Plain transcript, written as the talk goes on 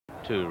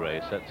2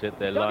 race. That's it.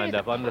 They're lined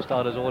up under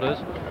starters' orders,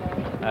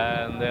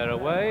 and they're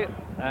away.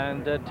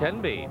 And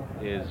Tenby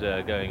is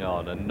going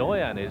on, and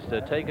Noyan is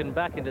taken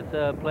back into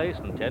 3rd place,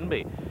 and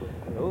Tenby,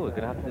 oh, we're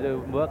going to have to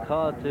work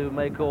hard to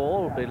make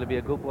all, but it'll be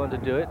a good one to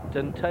do it.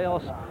 And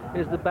Teos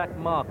is the back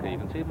marker. You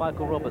can see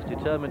Michael Roberts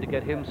determined to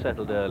get him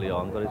settled early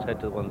on, got his head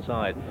to one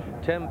side.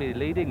 Tenby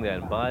leading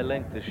then by a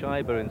length to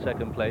Shaiba in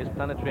 2nd place.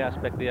 Planetary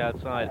Aspect the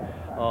outside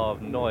of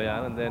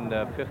Noyan, and then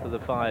 5th of the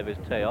 5 is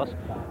Teos,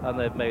 and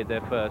they've made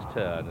their first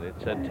turn.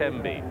 It's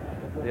Tenby,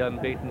 the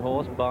unbeaten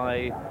horse,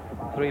 by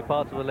 3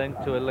 parts of a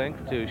length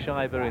to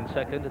Shaiba in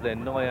 2nd,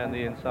 then Noyan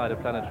the inside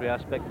of Planetary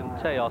Aspect, and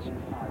Teos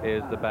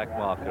is the back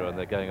marker, and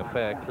they're going a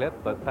fair clip,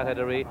 but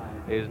Planetary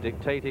is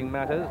dictating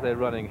matters. They're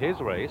running his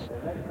race.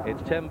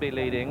 It's Tenby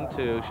leading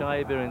to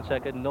Shaiba in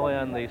 2nd,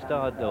 Noyan the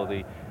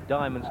the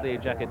diamond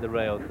sleeve jacket, the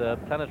rail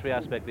 3rd, Planetary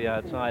Aspect the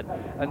outside,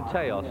 and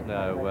Teos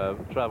now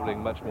travelling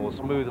much more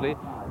smoothly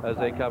as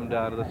they come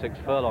down to the 6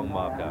 furlong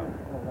marker.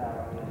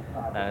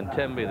 And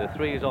Tenby, the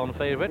 3's on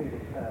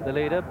favourite, the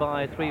leader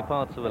by 3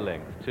 parts of a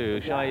length to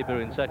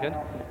Shaiba in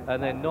 2nd,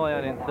 and then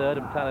Noyan in 3rd,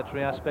 and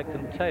Planetary Aspect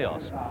and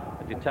Teos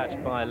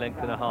detached by a length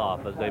and a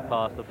half as they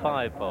pass the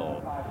 5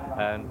 pole.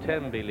 And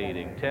Tenby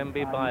leading,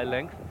 Tenby by a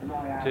length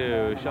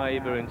to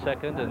Shaiba in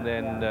 2nd, and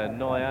then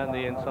Noyan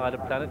the inside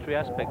of Planetary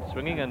Aspect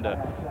swinging under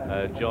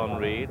John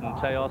Reed, and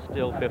Teos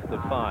still 5th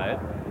of 5.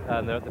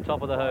 And they're at the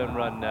top of the home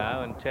run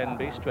now, and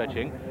Tenby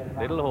stretching.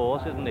 Little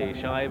horse, isn't he?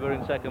 Shaiba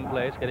in 2nd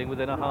place, getting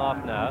within a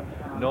half now.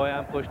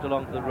 Noyan pushed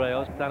along to the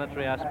rails,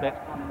 Planetary Aspect,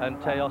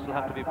 and Teos will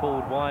have to be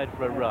pulled wide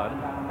for a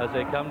run as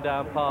they come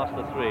down past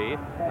the 3,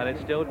 and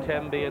it's still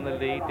Tenby in the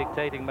lead,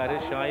 dictating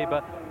matters.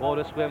 Shaiba,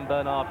 Order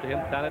Swinburne after him,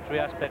 Planetary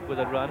Aspect with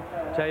a run.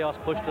 Teos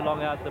pushed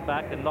along out the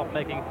back and not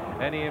making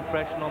any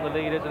impression on the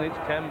leaders, and it's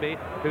Tenby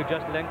who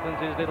just lengthens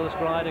his little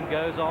stride and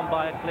goes on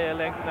by a clear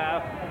length now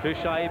to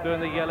Shaiba in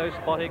the yellow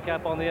spotted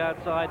cap on the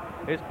outside.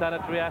 It's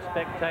Planetary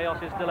Aspect.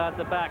 Teos is still out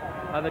the back,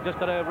 and they've just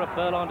got over a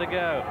furlong to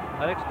go,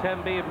 and it's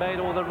Tenby made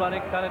all the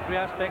running, Planetary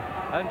Aspect,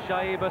 and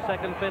Shaiba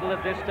 2nd fiddle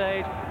at this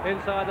stage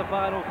inside the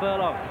final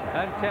furlong,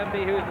 and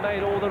Tenby, who's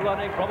made all the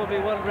running, probably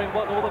wondering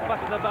what all the fuss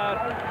is about,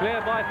 clear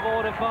by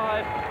 4 to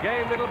 5.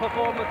 Game little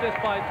performance this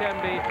by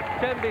Tenby.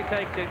 Tenby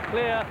takes it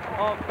clear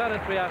of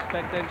Planetary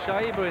Aspect, then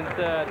Shaiba in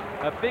 3rd,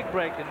 a big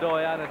break to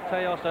Noyan, and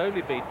Teos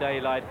only beat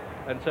Daylight.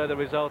 And so the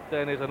result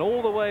then is an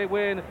all-the-way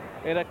win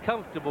in a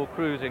comfortable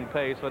cruising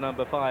pace for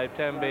number 5,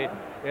 Tenby,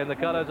 in the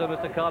colours of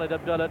Mr. Khalid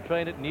Abdullah,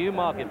 trained at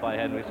Newmarket by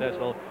Henry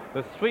Cecil,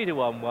 the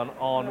 3-to-1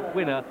 on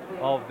winner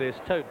of this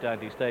Tote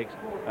Dante Stakes,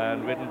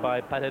 and ridden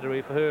by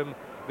Planetary, for whom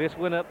this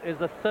winner is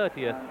the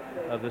 30th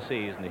of the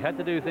season. He had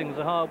to do things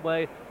the hard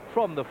way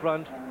from the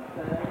front,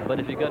 but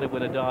if you're going to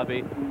win a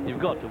derby, you've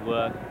got to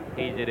work.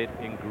 He did it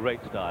in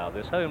great style.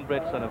 This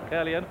homebred son of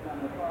Callion,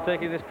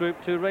 taking this Group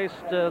 2 race,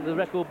 the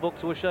record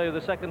books will show you the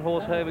 2nd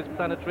horse home is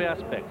Planetary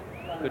Aspect.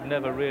 Could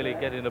never really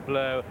get in a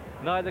blow.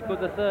 Neither could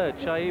the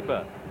 3rd,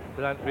 Shaiba.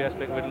 Planetary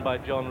Aspect ridden by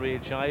John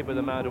Reed. Shaiba,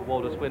 the mount of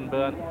Walter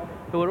Swinburne,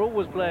 who are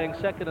always playing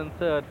 2nd and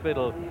 3rd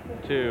fiddle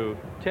to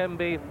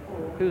Tenby,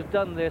 who's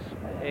done this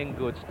in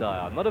good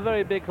style. Not a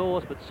very big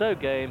horse, but so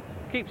game,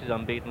 keeps his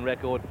unbeaten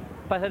record.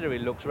 Planetary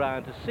looks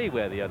round to see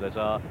where the others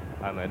are,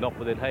 and they're not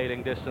within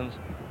hailing distance.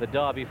 The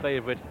Derby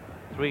favourite,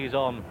 3's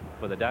on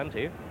for the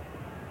Dante.